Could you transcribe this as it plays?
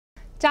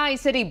Chiayi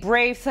City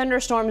braved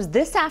thunderstorms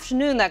this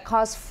afternoon that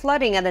caused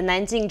flooding at the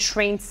Nanjing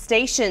Train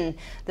Station.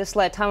 This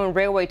led Taiwan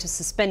Railway to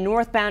suspend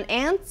northbound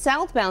and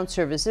southbound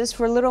services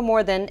for a little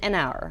more than an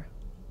hour.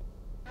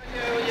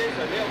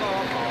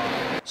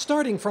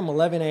 Starting from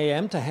 11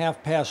 a.m. to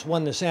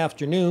 1:30 this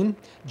afternoon,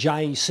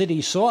 Chiayi City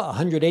saw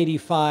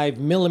 185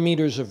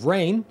 millimeters of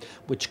rain,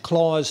 which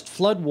caused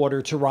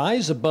floodwater to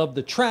rise above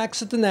the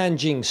tracks at the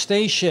Nanjing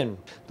Station.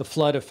 The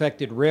flood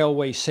affected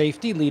railway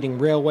safety, leading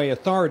railway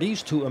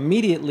authorities to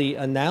immediately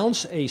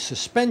announce a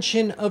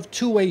suspension of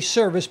two-way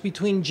service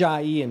between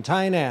Chiayi and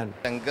Tainan.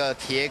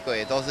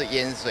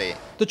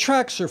 The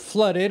tracks are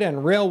flooded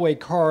and railway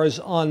cars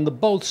on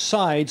both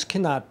sides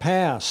cannot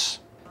pass.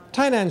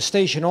 Tainan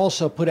Station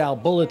also put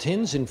out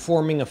bulletins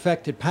informing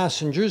affected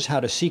passengers how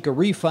to seek a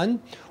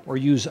refund or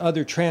use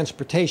other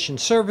transportation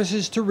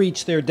services to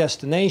reach their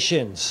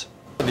destinations.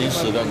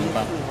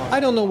 I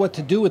don't know what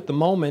to do at the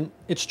moment.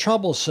 It's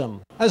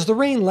troublesome. As the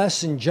rain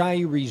lessened,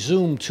 Chiayi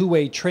resumed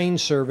two-way train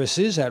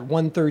services at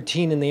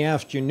 1:13 in the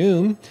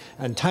afternoon,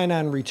 and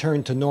Tainan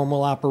returned to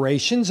normal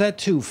operations at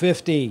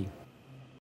 2:50.